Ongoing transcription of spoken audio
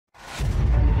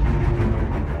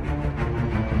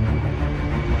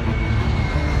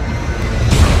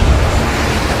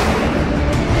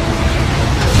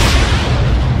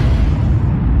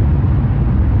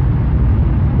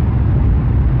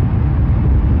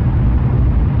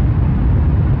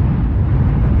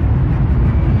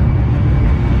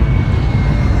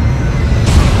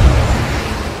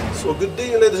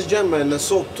gentlemen,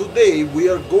 so today we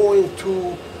are going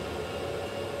to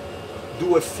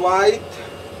do a flight.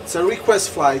 It's a request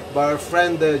flight by our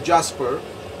friend Jesper.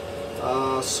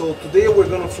 So today we're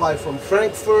going to fly from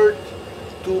Frankfurt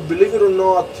to, believe it or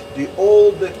not, the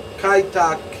old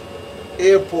Kai-Tak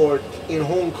airport in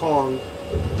Hong Kong.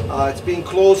 It's been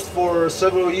closed for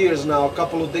several years now, a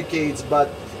couple of decades, but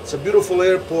it's a beautiful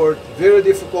airport, very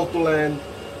difficult to land,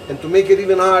 and to make it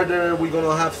even harder, we're going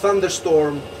to have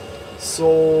thunderstorm,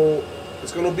 so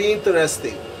it's going to be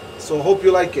interesting. So hope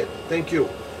you like it. Thank you.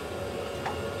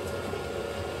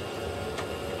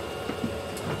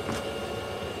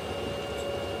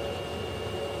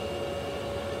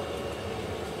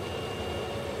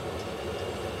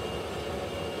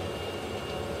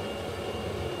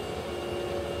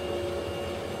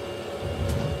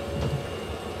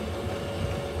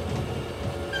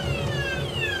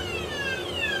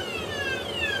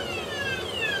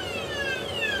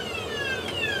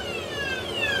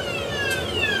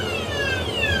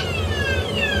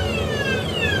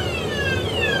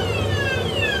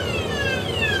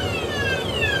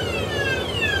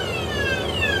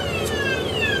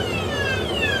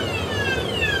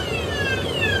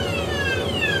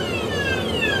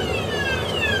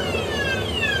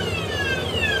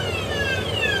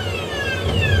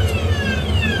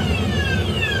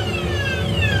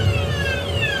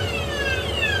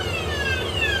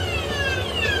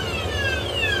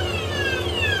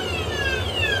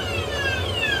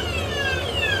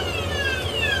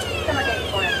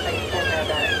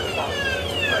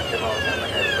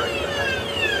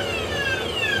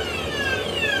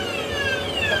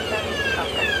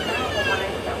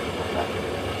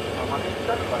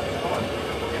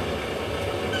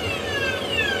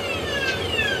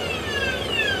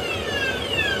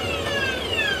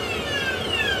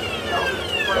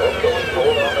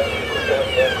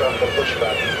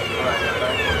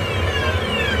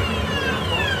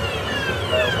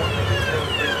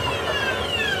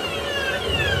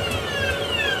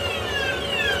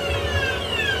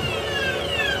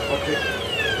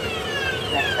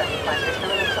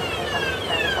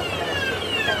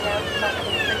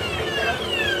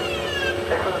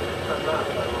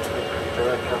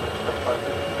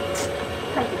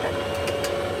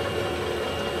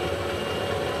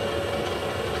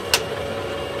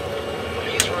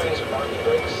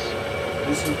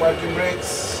 Some parking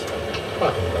brakes.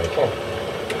 Parking brake on.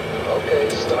 Okay,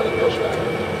 starting pushback.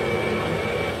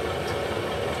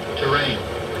 Terrain.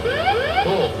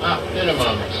 Pull out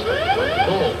minimums.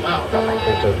 Pull out.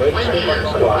 Auto brakes. Wind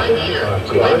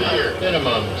here.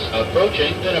 Minimums.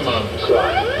 Approaching minimums.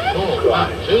 Pull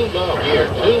out. Too low here.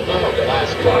 Too low.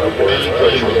 Last car.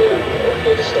 Maintain.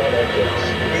 Okay to start engines.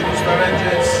 Ready to start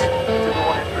engines.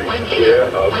 Wind shear.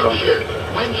 Wind shear.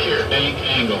 Wind shear. Bank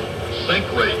angle. Sink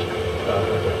rate.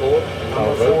 Number 4,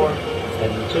 power rotor,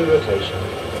 and 2 rotation.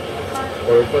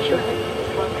 Forward pusher.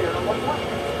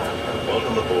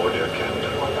 Welcome aboard, Air Canada.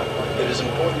 It is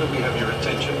important that we have your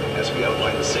attention as we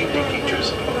outline the safety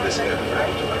features of this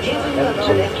aircraft.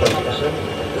 M2 20%.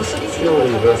 Fuel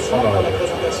lever on idle.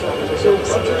 Fuel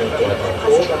pressure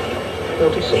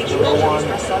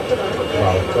 46%.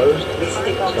 Valve closed.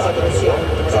 Start number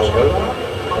 1, valve open,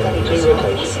 and 2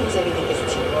 rotation.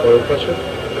 Forward pressure.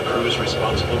 Crew is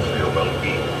responsible for your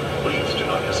well-being. Please do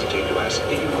not hesitate to ask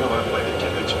any one of our flight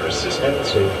attendants for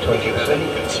assistance. M2 If you have any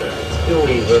 20%. concerns, Fuel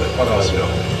please lever let on us idle.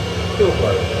 know. Fuel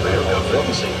flow For your comfort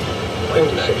and safety, flight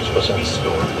baggage must be 46%.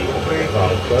 stored in the overhead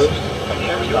Valve bins. closed.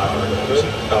 Carry your Start number 3, arms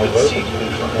valve under the open, seat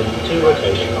in front. and 2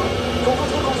 rotation.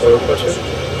 Forward pressure.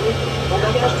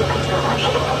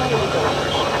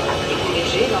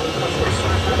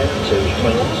 M2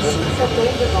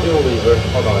 20%. Fuel lever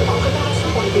on idle.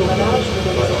 Fuel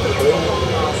flow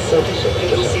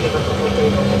 46%.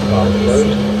 Valve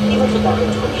closed. Start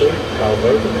number 2, valve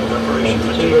open, Preparation and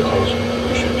for 2 takeoff. rotation. You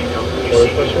should be comfortably Forward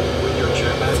seated pressure. with your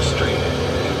chair back straight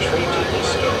and tray table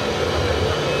stowed.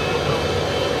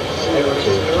 M2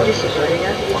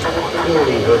 20%. Fuel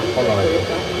lever on idle.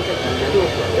 Fuel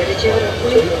flow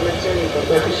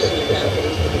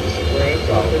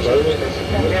 46%. Valve closed.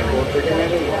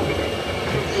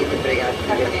 Siete pregati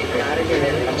di verificare di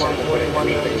aver allacciato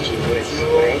correttamente le cinture di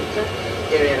sicurezza,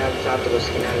 di aver alzato lo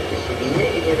schienale del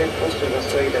sedile e di aver posto i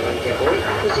bastoni davanti a voi in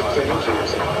posizione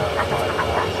chiusa.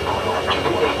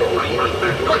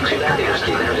 Vigilate lo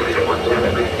schienale del motore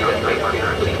verticalmente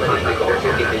prima del decollo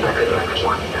e dell'atterraggio.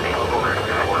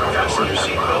 Fasten your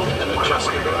seatbelt and adjust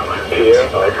it around your Here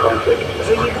are Cockpit.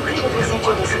 Veuillez boucler votre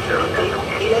ceinture de sécurité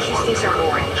et l'ajuster sur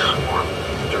vos hanches.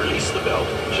 To release the belt,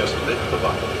 just lift the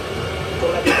button. Pour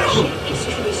la détacher, il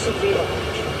suffit de soulever la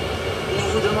boucle.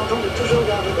 Nous vous demandons de toujours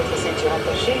garder votre ceinture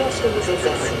attachée lorsque vous êtes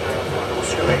assis.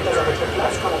 Si vous n'êtes pas à votre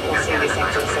place quand la consigne des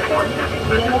ceintures s'allume,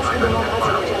 une annonce vous demandera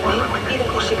de retourner et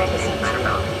d'attacher votre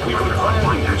ceinture. We require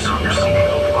the use of your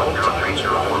seatbelt at all times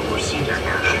while you are seated.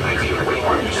 Should you be away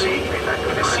from your seat, with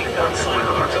a seatbelt sign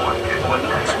comes up, an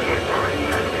announcement will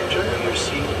appear. Turn to your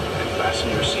seat and fasten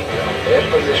your seatbelt. In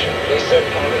position. Reset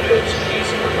cockpit.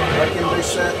 Please provide I can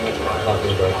reset.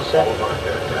 Copy brake set. all of our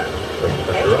aircraft.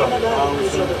 Air Canada a le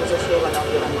plaisir de vous offrir un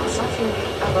environnement sans fumée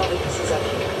à bord de tous ces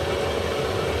avions.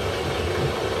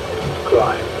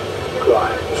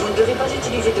 Vous ne devez pas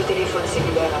utiliser de téléphone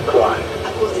cellulaire à bord à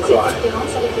cause des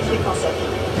interférences avec les fréquences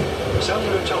avions.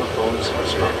 Cellular telephones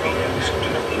must not be used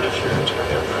due to interference with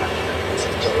aircraft.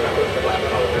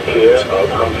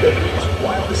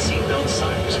 While the seatbelt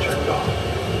sign is turned off,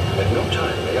 at no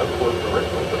time may outboard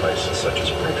peripheral devices such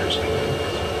as printers be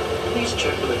used. Please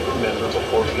check with a crew member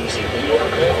before using any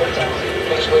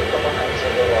Please wait for my hands to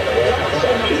go on the welcome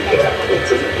sign.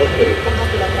 Pendant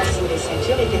que la consigne des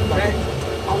ceintures est déployée.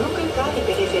 En aucun cas, les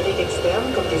périphériques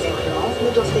externes, comme des imprimantes,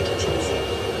 ne doivent être utilisés.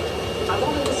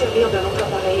 Avant de vous servir d'un autre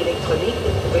appareil électronique,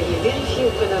 veuillez vérifier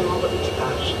auprès d'un membre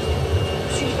d'équipage.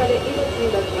 S'il fallait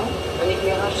évacuer l'avion, un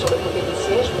éclairage sur le côté du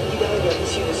siège vous guiderait vers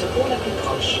l'issue de secours la plus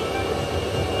proche.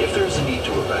 If there is a need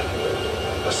to evacuate,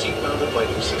 a seat-mounted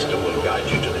lighting system will guide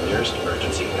you to the nearest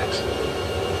emergency exit.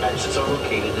 Exits are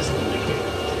located as indicated.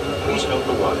 Please note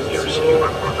the one nearest you.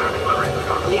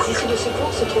 Les issues de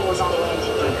secours se trouvent aux endroits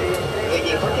indiqués.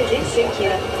 Veuillez repérer celle qui est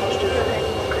la plus proche de vous.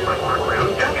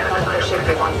 Une carte dans la pochette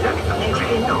devant vous indique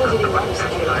les nombreux éléments de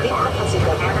sécurité propres à cet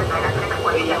avion.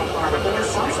 Veuillez en prendre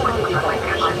connaissance avant le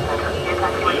décollage.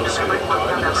 The instrument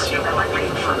guarding the seat bucket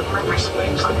in front of you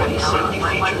explains the many safety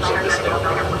features of this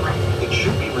aircraft. It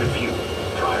should be reviewed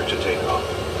prior to takeoff.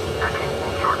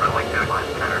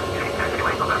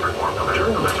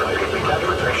 During the flight, if the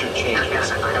cabin pressure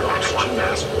changes, an oxygen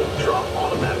mask will drop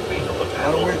automatically from the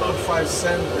panel Runway above. 25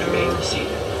 center. Remain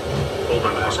seated. Hold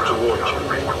the mask towards you.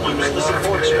 Use the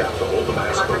support strap to hold the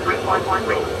mask open while you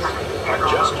roll.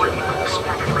 Adjust your mask.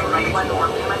 Breathe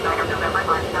normally.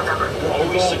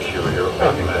 Always secure your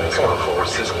own mask before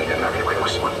assisting another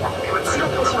person. Si la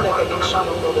pression de la cabine change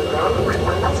au cours de vol,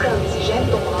 un masque à oxygène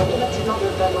tombera automatiquement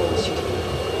d'un panneau au-dessus de vous.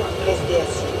 Restez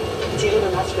assis. Tirez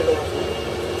le masque vers vous.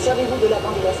 Servez-vous de la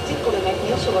bande élastique pour le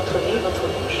maintenir sur votre nez et votre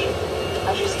bouche.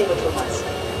 Ajustez votre masque.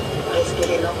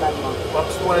 Respirez normalement.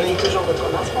 Prenez toujours votre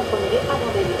masque en premier avant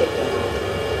d'aider quelqu'un d'autre.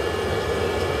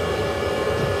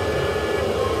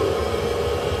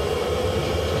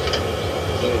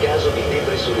 In caso di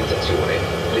depressurizzazione,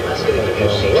 le maschere per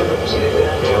l'ossigeno si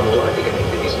renderanno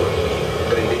automaticamente disponibili.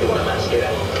 Prendete una maschera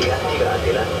e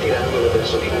attivatela tirandola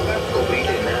verso di voi.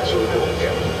 Coprite il naso e bocca,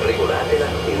 regolatela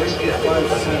e respirate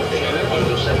normalmente.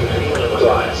 Indossate prima la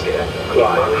vostra maschera e poi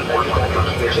aiutate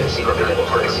chi necessita della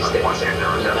vostra assistenza.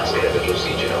 La maschera per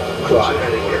l'ossigeno funziona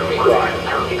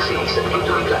regolarmente, anche se il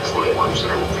sacchetto di plastica non si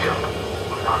gonfia.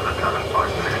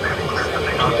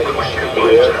 Tutte le maschere di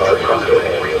trasporto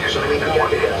aereo sono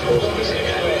indicate dalla posta di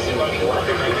segnale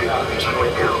individuate più vicino al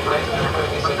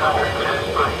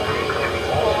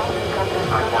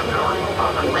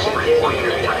un sentiero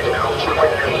illuminato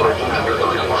circonda il raggiungimento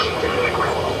delle uscite.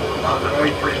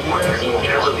 In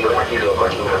caso di rapido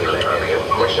abbandono dell'aereo,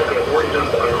 lasciate a vuoto il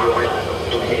bagaglio a mano,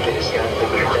 togliete le scarpe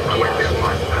e i tacchi.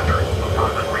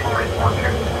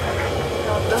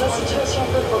 Dans la situation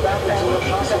peu probable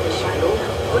d'urgence au-dessus de l'eau,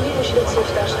 prenez le gilet de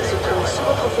sauvetage qui se trouve sous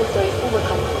votre fauteuil ou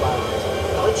votre armoire.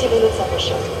 Retirez-le de sa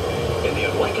pochette. In the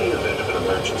unlikely event of an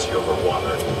emergency over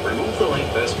water, remove the life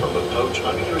vest from the pouch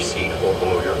under your seat or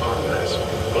below your armrest.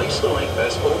 Place the life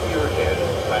vest over your head,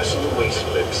 fasten the waist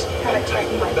clips, and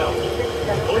tighten the belt.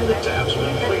 Pulling the tabs will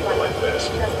inflate the life vest.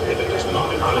 If it does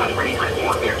not inflate immediately,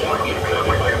 it can be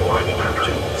inflated by blowing it in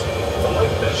tubes. The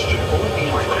life vest should only be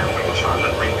inflated when you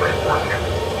need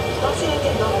inflation. Passez la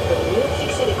tête dans la poignure,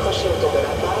 fixez les crochets autour de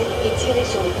la taille et tirez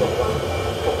sur les courroies.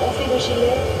 Pour gonfler le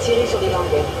gilet, tirez sur les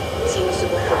languettes. S'il ne se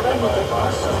gonfle pas immédiatement,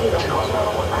 soufflez dans le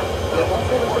Ne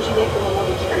gonflez votre gilet qu'au moment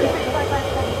de quitter l'avion.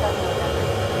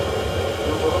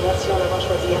 Nous vous remercions d'avoir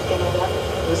choisi Air Canada.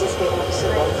 Nous espérons que ce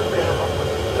vol vous plaira.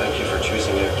 Thank you for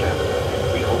choosing Air Canada.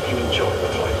 We hope you enjoy the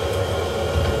flight.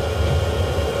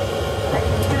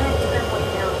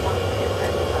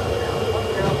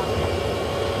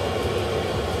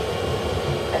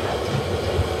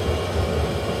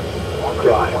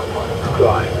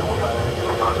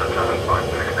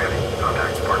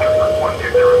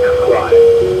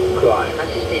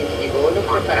 Assistenti di volo,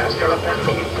 preparate alla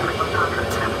partenza.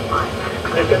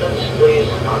 Attendants, please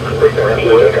prepare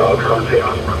for takeoff. Cockpit.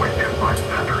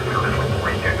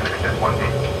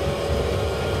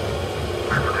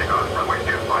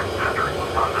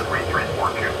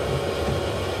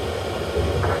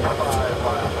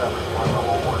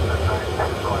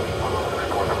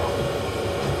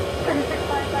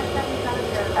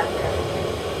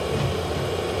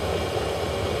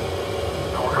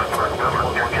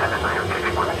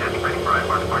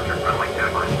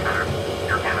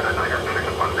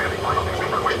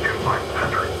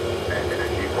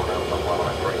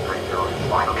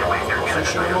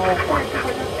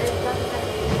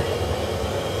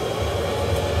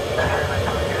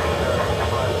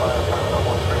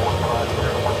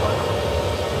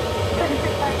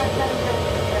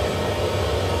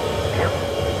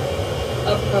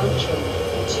 approaching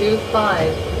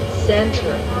 25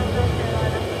 center.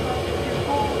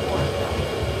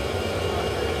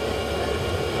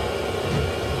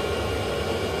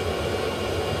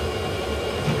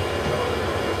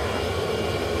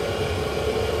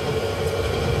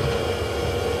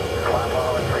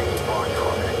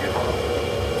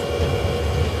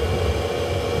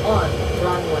 On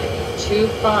runway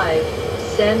 25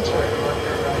 center.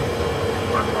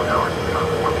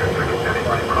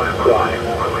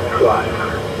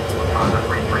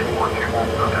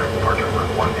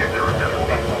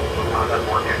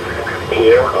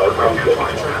 Clear all cockpit.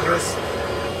 Yes.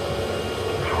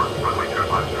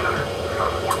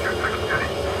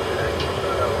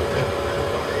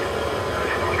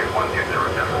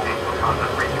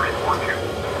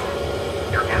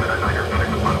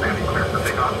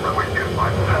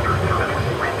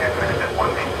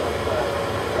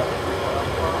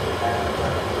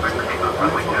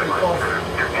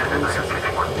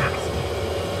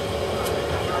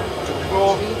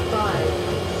 Go.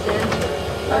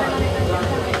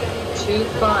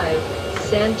 25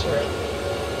 center.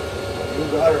 You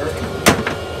got her.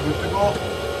 Good to go.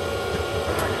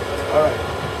 All right.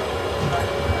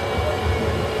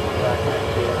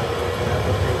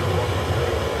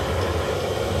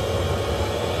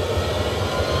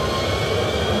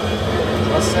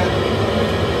 That's set.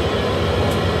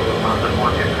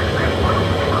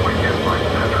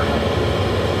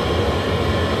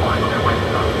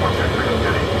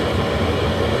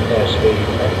 Airspeed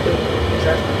active.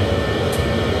 Check.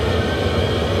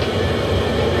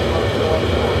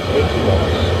 80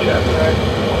 knots. Check.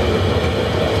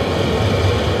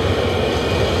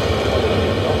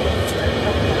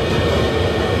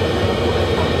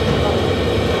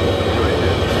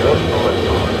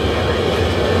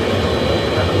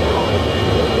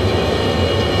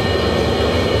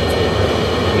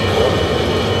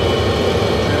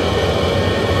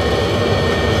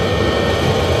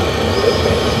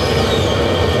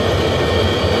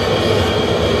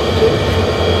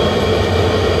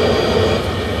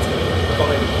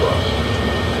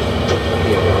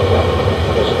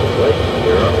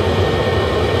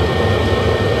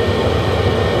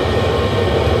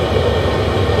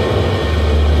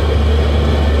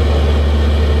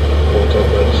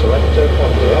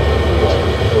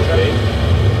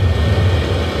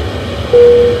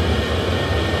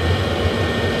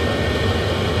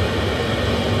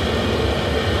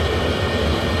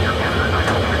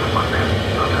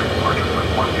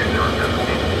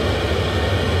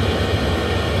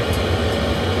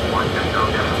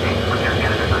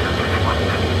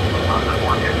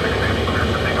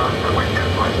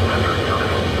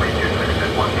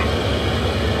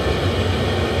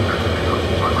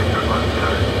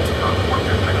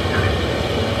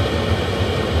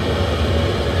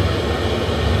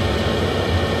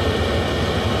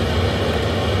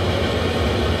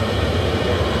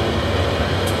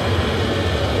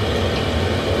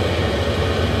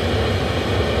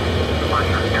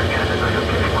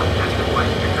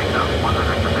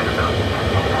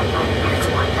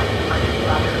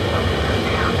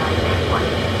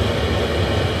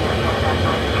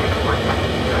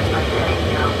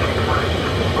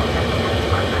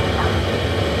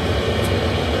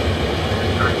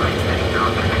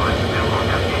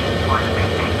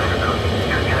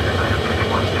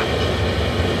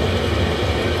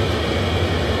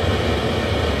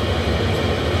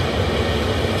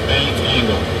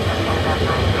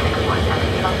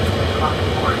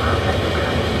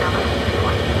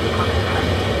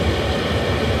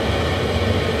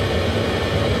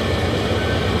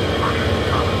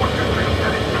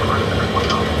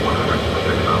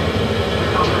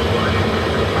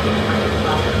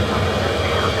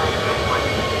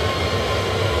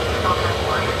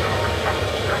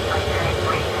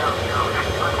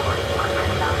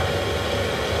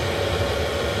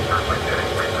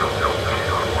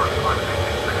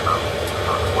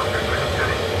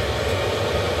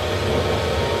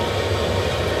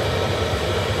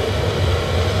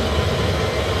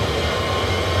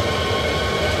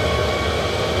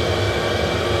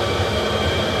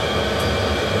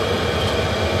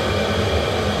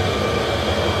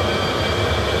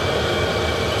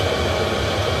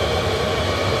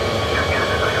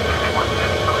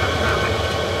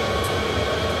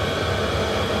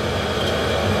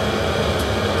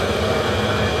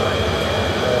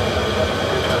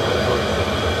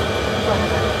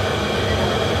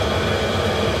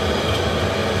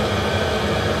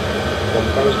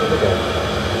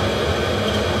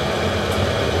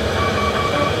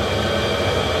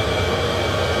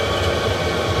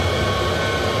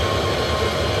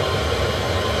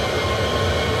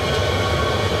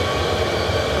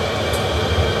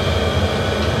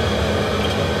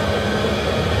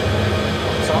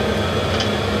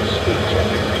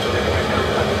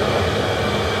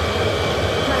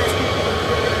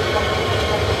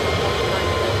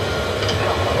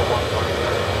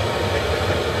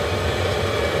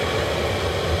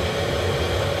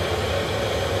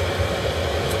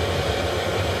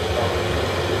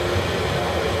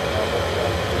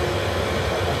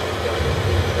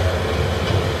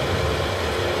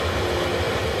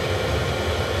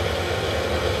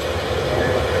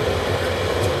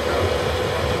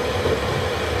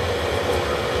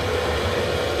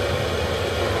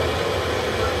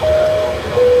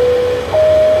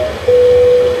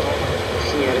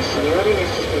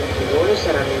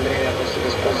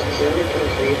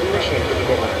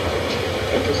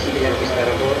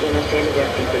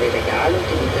 regalo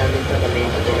utilizzando il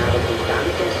pagamento denaro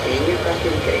contante, assegno e carta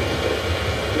di credito.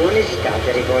 Non esitate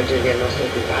a rivolgervi al nostro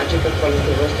equipaggio per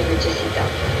qualunque vostra necessità,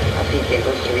 affinché il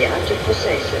vostro viaggio possa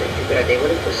essere il più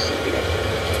gradevole possibile.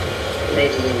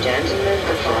 Ladies and gentlemen,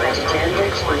 the flight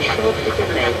attendants will shortly be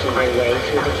making their way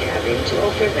through the cabin to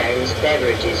offer various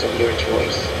beverages of your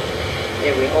choice.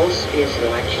 There will also be a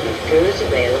selection of goods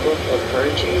available for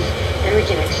purchase, and we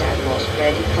can accept most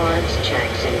credit cards,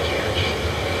 checks, and cash.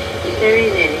 If there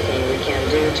is anything we can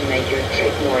do to make your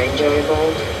trip more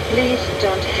enjoyable, please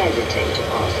don't hesitate to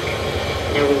ask.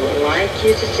 Now we would like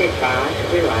you to sit back,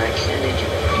 relax, and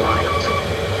enjoy the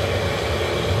flight.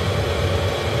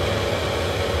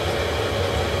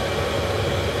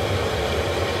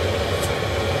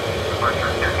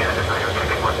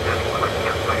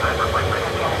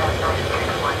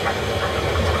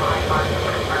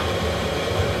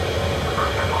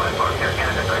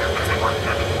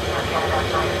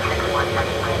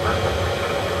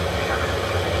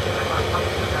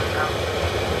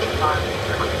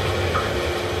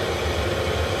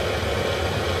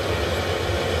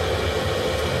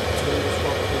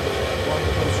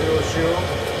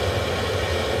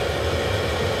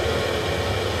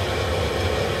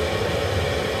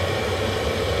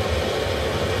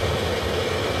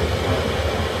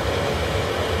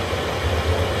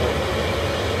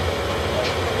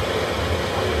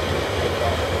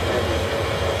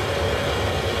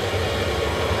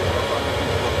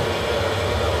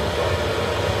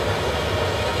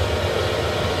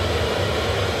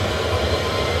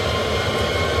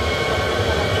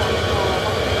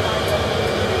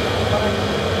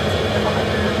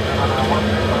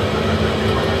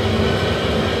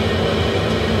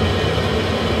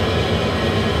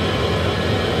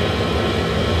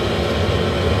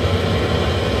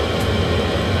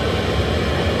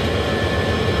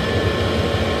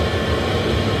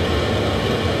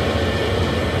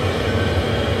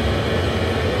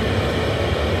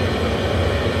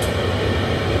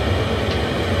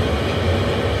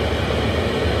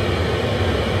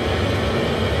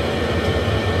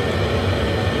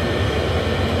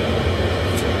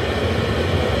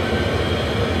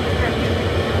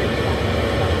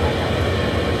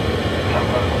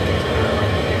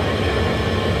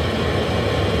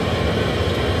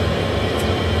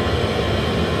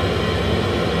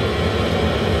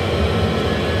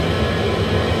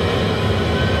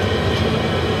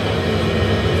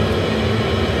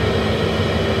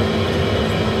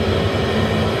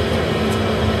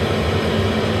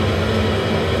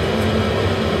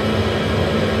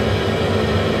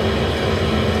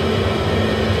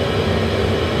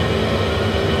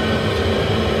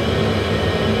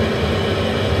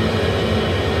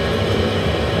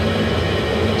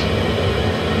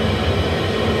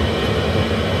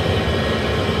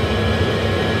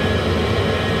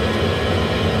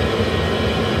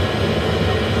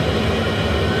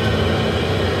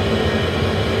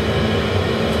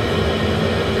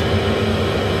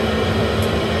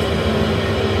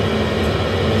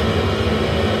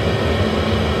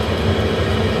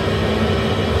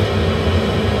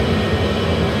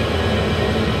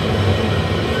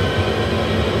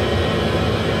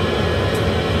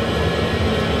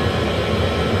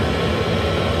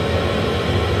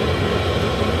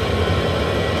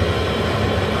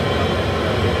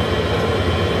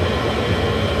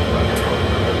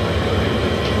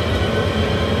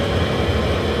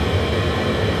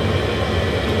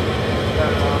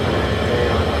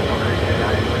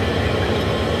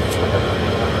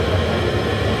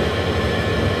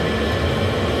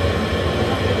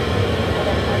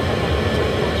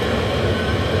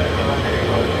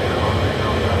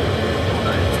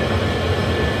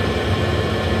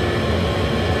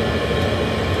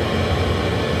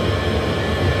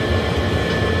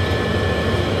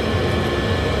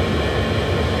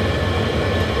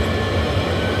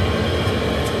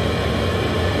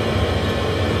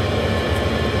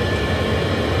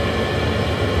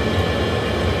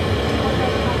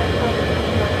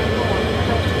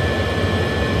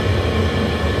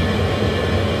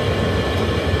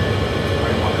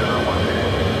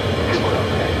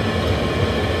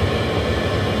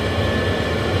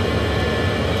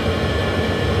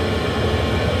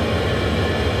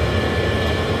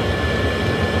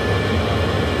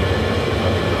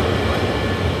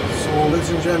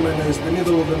 and gentlemen, it's the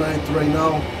middle of the night right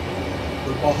now.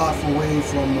 We're about halfway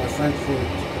from Frankfurt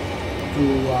to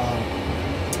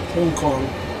Hong Kong.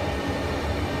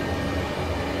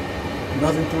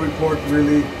 Nothing to report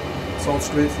really. It's all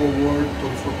straightforward,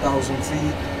 24,000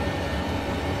 feet.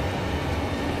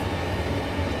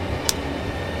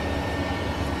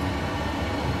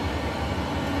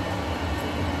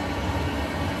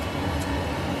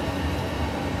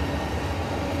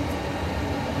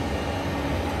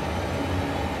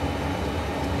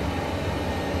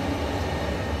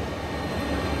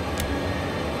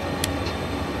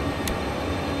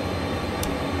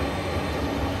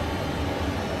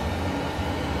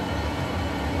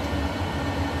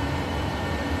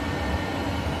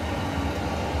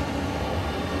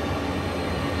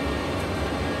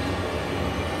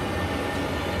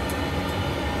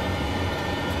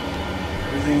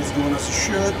 Everything's going as it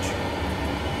should.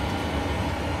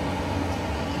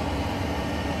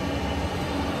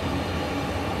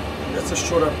 That's a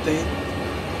short update.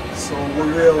 So we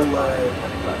will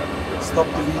stop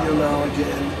the video now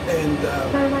again, and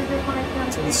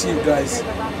we'll see you guys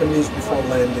 10 minutes before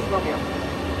landing.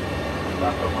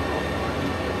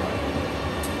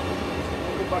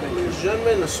 Ladies and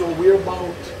gentlemen, so we're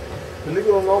about, believe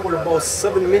it or not, we're about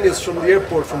 7 minutes from the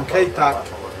airport, from K-TAK.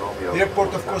 The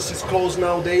airport, of course, is closed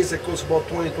nowadays. It closed about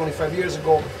 20-25 years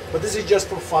ago, but this is just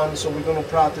for fun, so we're going to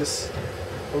practice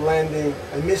landing.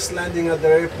 I miss landing at the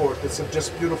airport. It's a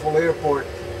just beautiful airport,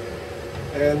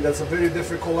 and that's a very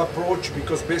difficult approach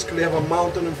because basically you have a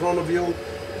mountain in front of you,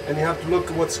 and you have to look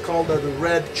at what's called the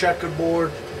red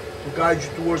checkerboard to guide you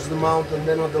towards the mountain.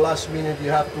 Then at the last minute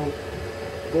you have to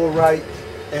go right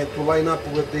and to line up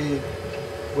with the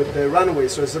runway.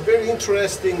 So it's a very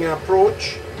interesting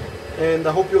approach, and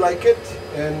I hope you like it,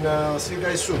 and see you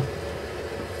guys soon.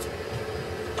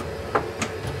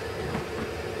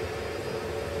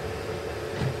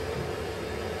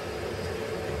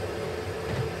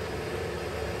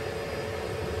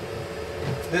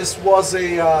 This was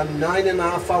a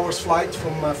 9.5 hours flight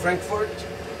from Frankfurt.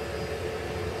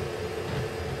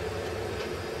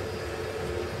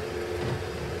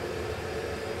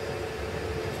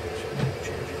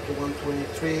 Change it to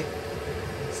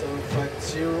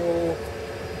 123.750.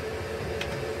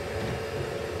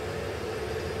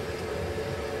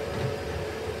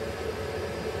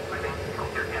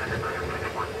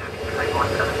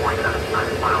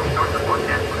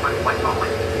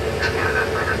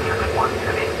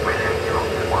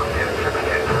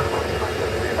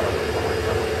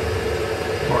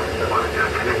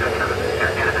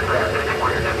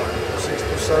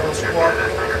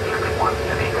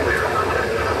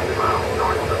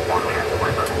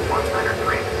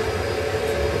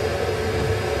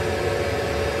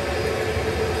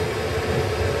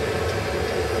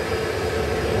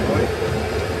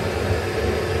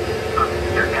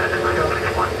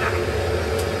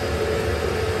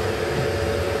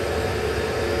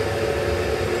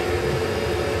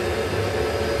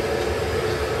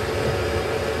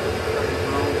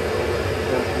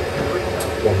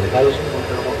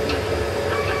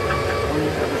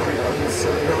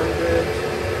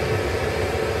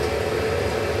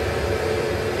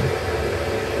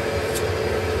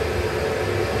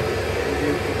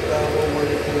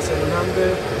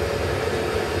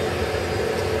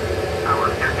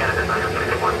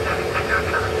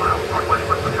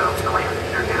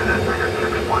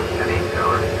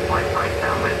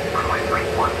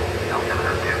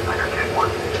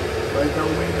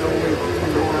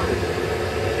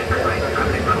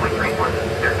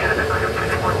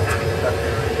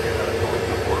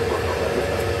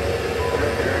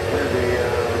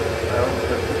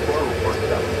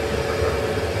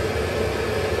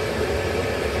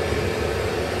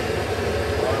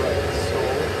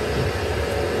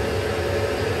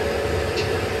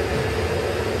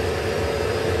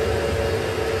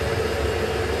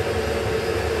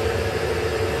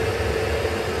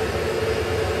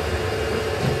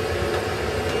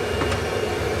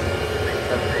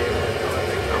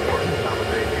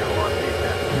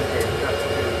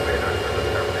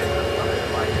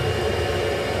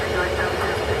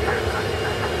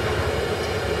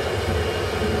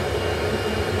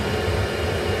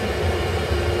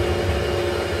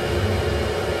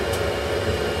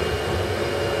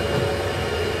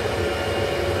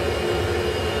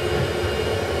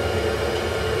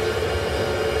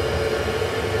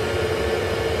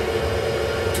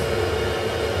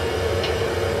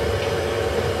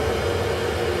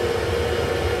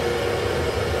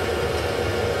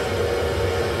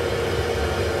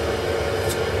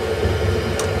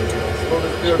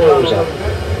 Sposa.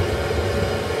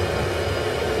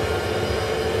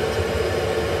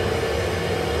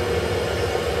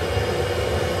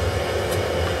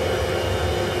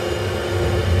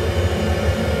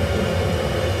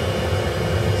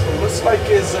 Looks like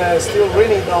it's still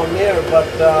raining down there, but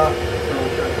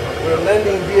we're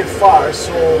landing VFR,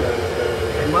 so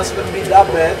it mustn't be that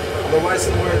bad. Otherwise,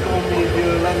 they would have told me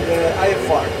to land the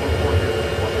IFR.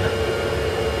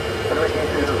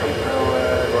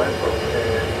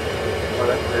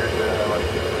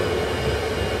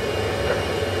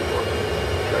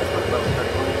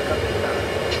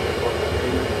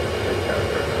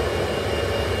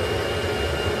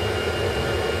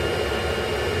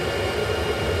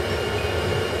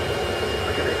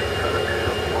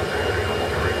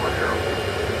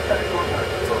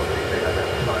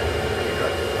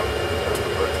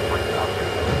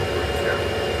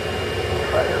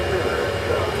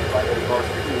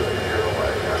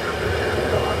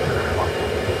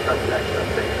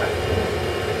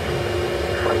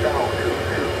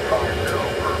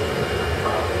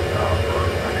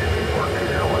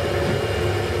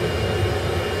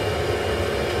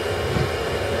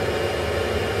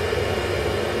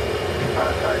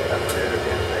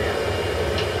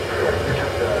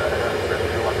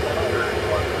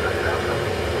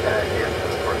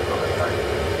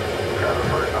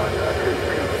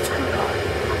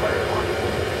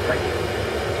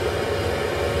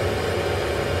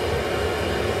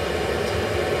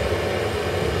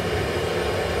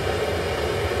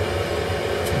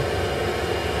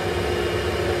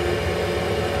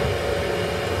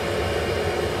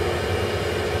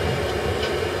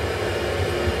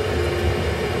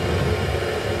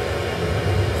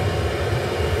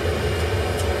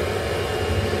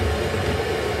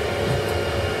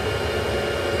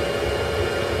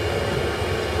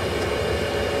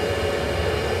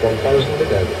 1,000 to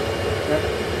go.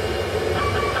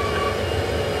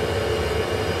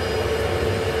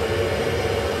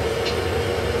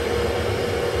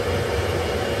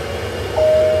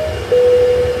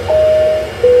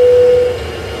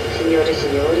 Signore e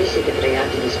signori, siete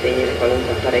pregati di spegnere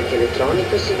qualunque apparecchio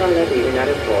elettronico sino all'arrivo in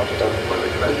aeroporto,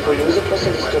 il cui uso possa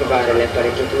disturbare le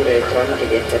apparecchiature elettroniche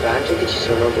di atterraggio che ci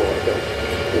sono a bordo.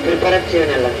 In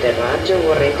preparazione all'atterraggio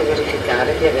vorrete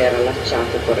verificare di aver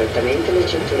allacciato correttamente le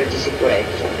cinture di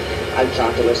sicurezza,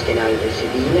 alzato lo schienale del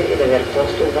sedile ed aver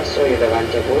posto un vassoio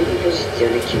davanti a voi in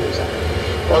posizione chiusa.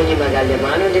 Ogni bagaglio a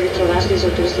mano deve trovarsi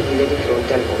sotto il sedile di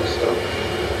fronte al vostro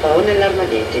o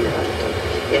nell'armadietto in alto.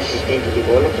 Gli assistenti di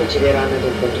volo procederanno ad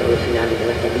un controllo finale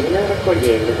della cabina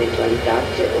raccogliendo eventuali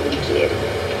tazze o bicchieri.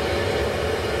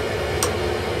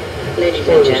 Ladies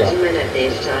and gentlemen, at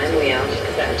this time we ask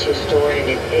that you store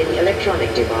any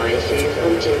electronic devices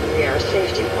until we are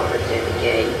safety parts at the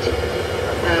gate,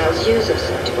 as use of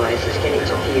such devices can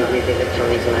interfere with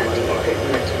electronic landing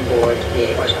equipment aboard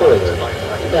the aircraft.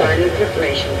 In final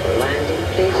preparation for landing,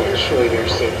 please ensure your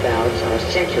seat belts are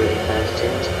securely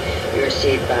fastened, your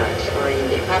seat backs are in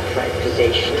the upright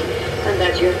position, and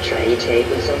that your tray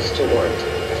tables are stored.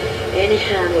 Any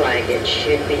hand luggage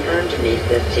should be underneath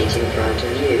the seat in front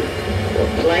of you, or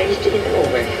placed in the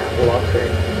overhead locker.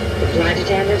 The flight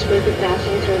attendants will be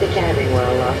passing through the cabin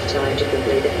one last time to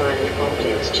complete the final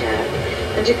compliance check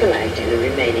and to collect any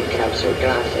remaining cups or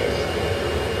glasses.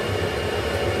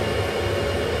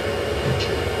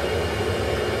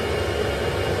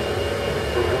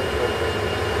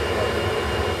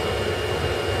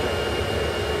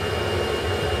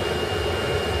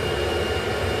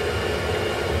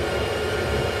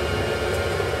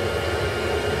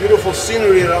 Beautiful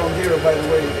scenery around here, by the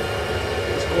way.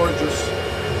 It's gorgeous.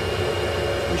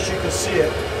 Wish you could see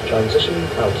it. Transition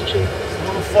altitude. It's a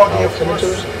little foggy, of course.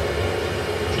 Altimeters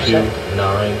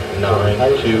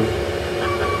 2992.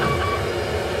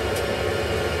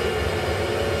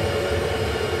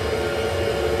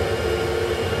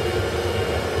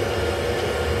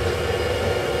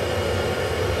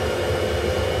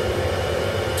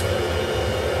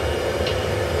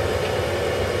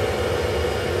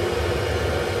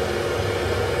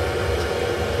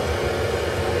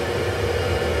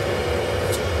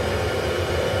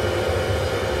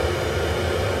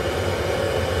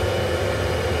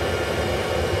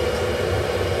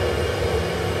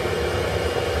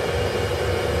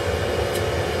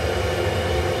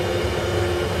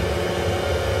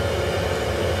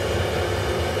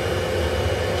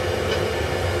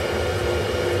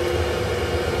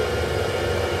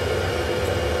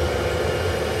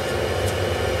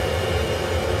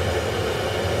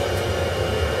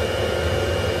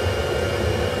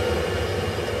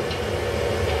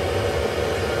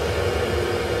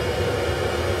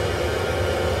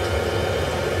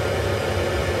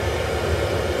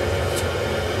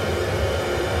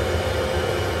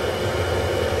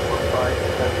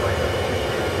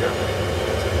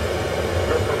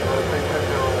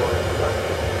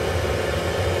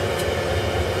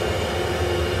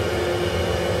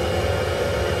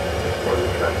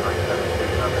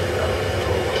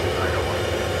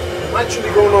 I'm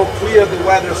actually going to clear the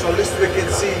weather so at least we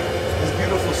can see this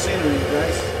beautiful scenery,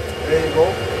 guys. There you go.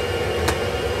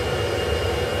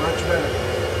 Much better.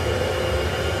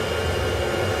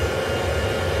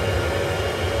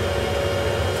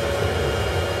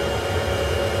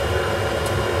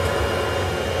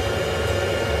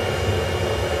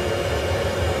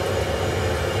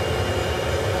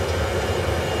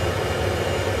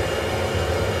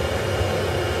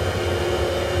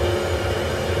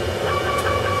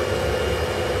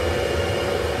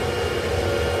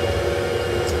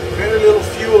 Very little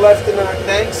fuel left in our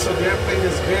tanks, so the airplane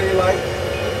is very light.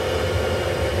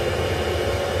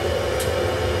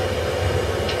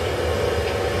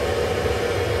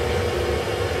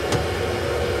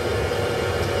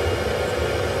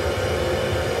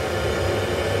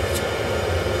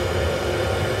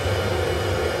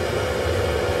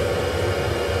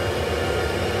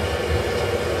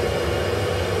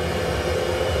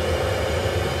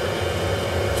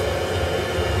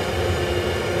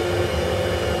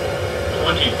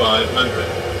 $2,500.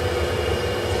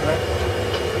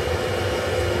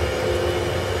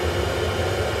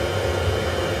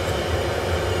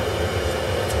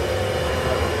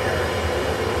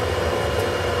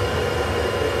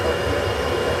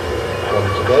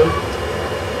 One to go.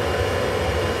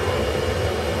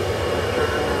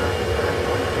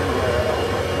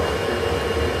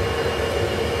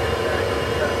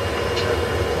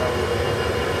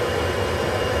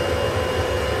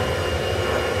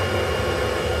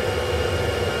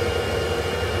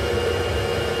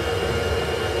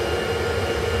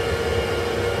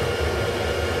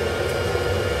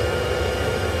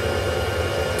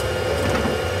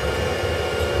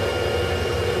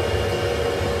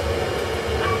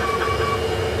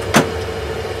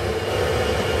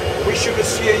 wish you could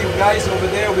see you guys over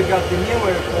there. We got the new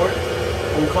airport,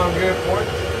 Hong Kong airport.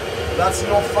 That's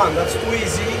no fun. That's too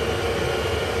easy.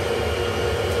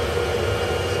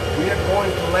 We are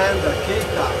going to land at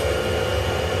K-TAK.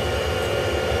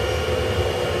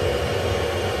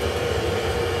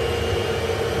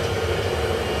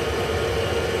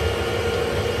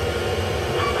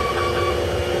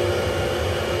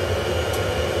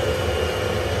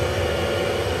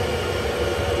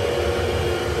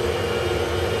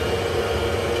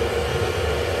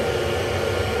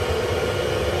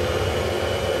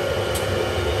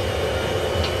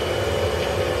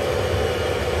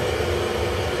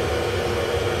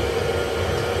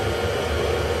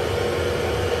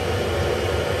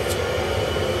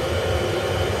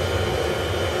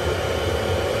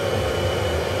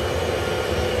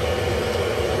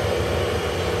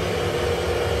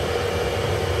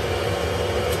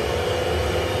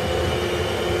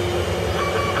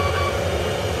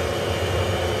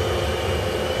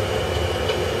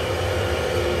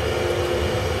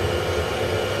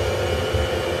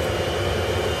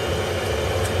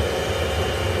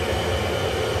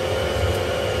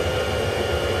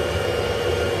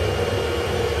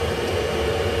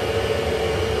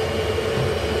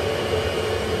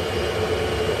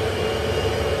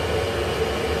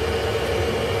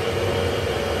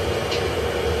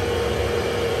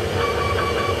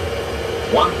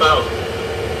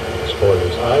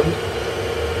 Spoilers armed.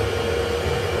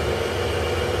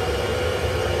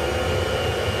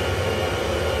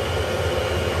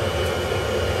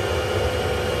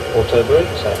 Auto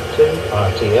brakes at 2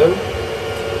 RTO.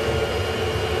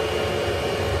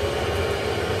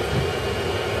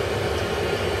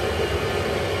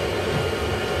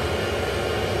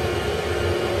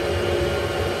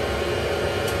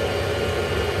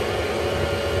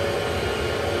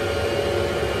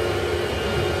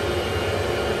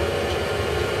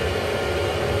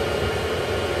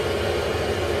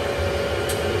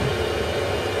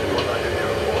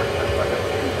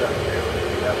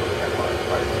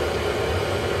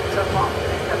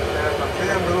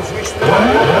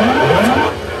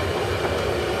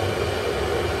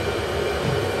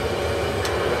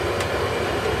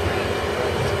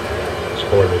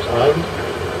 Spoilers armed.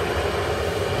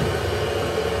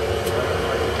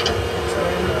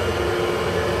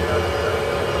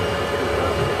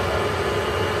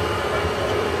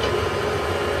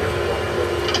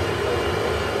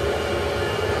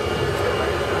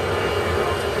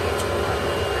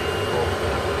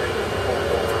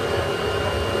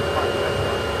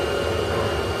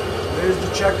 There's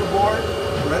the checkerboard,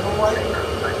 red and white.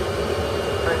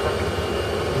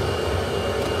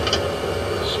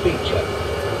 Speed check.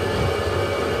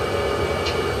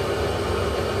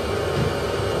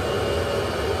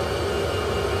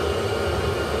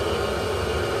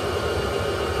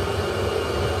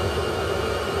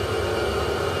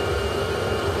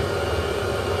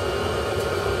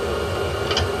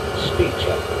 Speed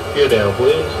check. Gear down,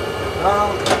 please.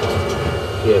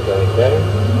 Gear going down.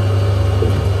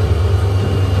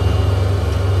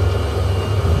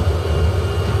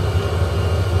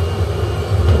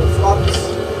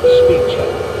 Speed check.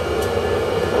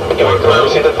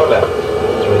 Seated for left.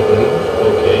 3 green.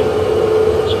 Okay.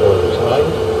 Spoilers high.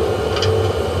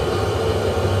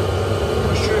 I'm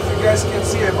not sure if you guys can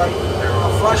see it, but a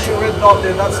flashing red dot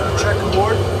there, that's the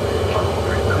checkerboard. And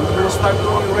we're going to start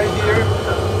going right here.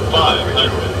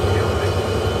 500.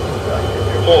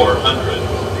 400.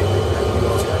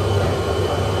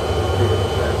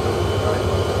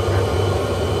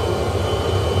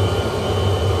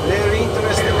 Very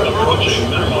interesting approach. Approaching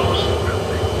minimums.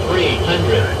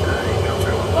 300.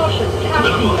 Caution,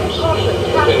 Minimums. caution,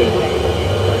 taxiway.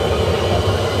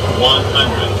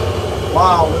 100.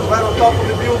 Wow, we're right on top of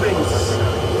the buildings.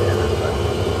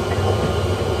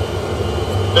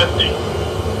 50.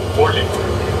 40.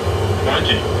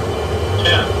 20.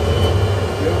 10.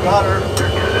 You got her.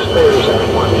 Spoilers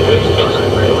armed.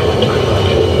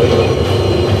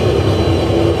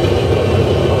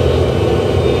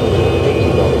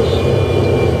 80 knots.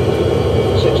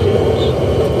 60 knots.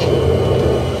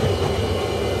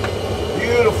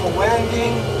 Beautiful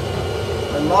landing.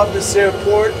 I love this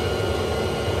airport.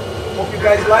 Hope you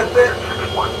guys liked it.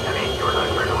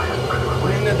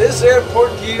 In this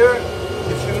airport here,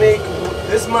 if you make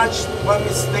this much one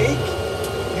mistake,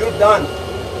 you're done.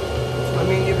 I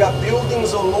mean, you got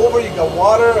buildings all over, you got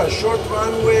water, a short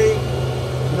runway,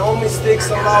 no mistakes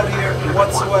allowed here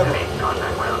whatsoever.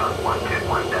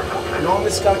 No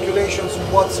miscalculations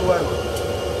whatsoever.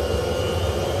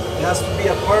 It has to be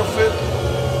a perfect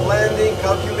landing,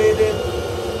 calculated.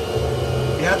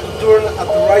 You have to turn at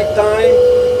the right time.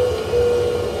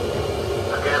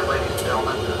 Again, ladies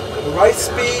the right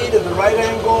speed and the right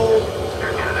angle.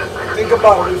 Think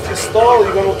about it, if you stall,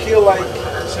 you're going to kill like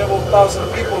several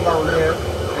thousand people down there,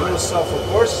 and yourself, of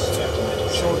course.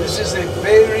 So this is a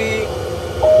very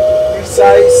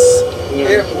precise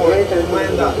airport to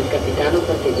land at. Il capitano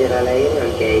parteggerà l'aereo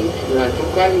al gate, durante il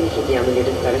quale vi chiediamo di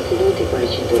restare seduti con le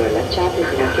cinture allacciate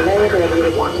fino a che l'aereo arriva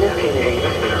a destinazione e venga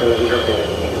spento l'avvisatore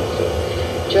luminoso.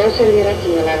 Ciò servirà a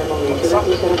segnalare il momento da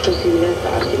cui sarà possibile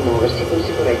alzarsi e muoversi con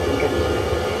sicurezza in cabina.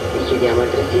 Vi chiediamo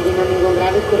altresì di non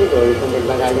ingombrare il corridoio con del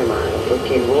bagaglio a mano,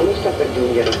 poiché il volo sta per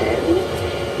giungere a termine.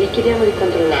 Vi chiediamo di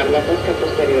controllare la tasca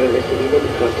posteriore del sedile di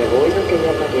fronte a voi, nonché gli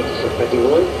armadietti sopra di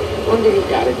voi, onde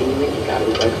evitare di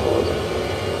dimenticarvi qualcosa.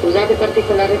 Usate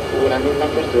particolare cura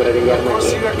nell'apertura degli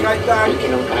armadietti, perché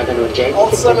non cadano oggetti che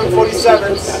possono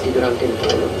essere spostati durante il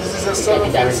volo. Il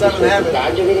capitano e il suo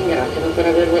equipaggio vi ringraziano per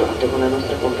aver volato con la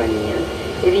nostra compagnia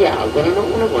e vi augurano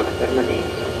una buona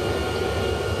permanenza.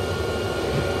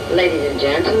 Ladies and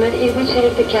gentlemen, it will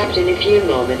take the captain a few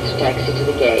moments to taxi to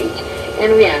the gate,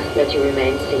 and we ask that you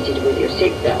remain seated with your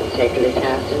seatbelt safely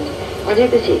fastened until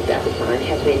the seatbelt sign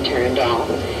has been turned off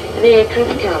and the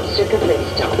aircraft comes to a complete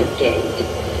stop at gate.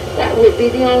 That would be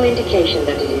the only indication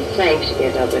that it is safe to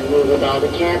get up and move about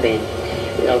the cabin.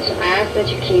 We also ask that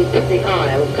you keep the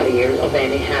aisle clear of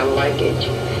any hand luggage.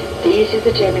 This is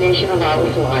the termination of our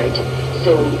flight,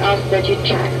 so we ask that you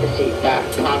check the seat back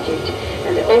pocket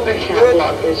and the overhead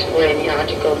lockers for any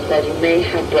articles that you may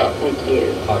have brought with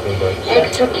you.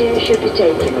 Extra care should be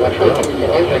taken when opening the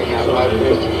overhead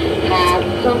lockers,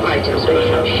 as some items may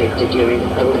have shifted during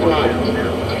our flight.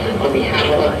 On behalf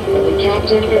of the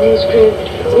captain and his crew,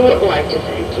 we would like to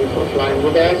thank you for flying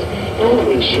with us and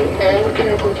wish you all a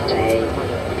pleasant stay.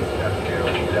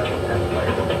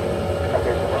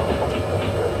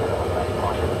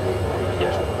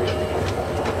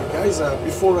 Guys,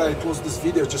 before I close this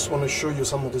video, I just want to show you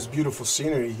some of this beautiful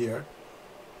scenery here.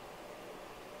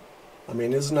 I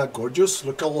mean, isn't that gorgeous?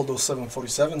 Look at all those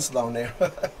 747s down there.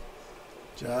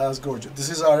 Just gorgeous. This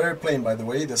is our airplane, by the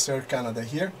way, the Air Canada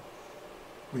here.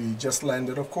 We just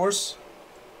landed, of course.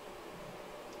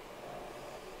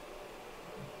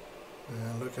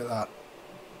 And look at that.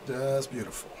 Just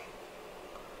beautiful.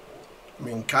 I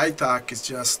mean, Kai-Tak is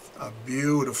just a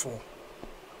beautiful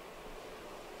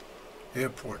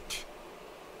airport.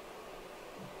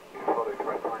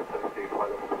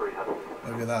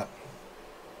 Look at that.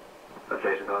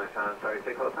 Association going, sorry,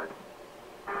 take all the time.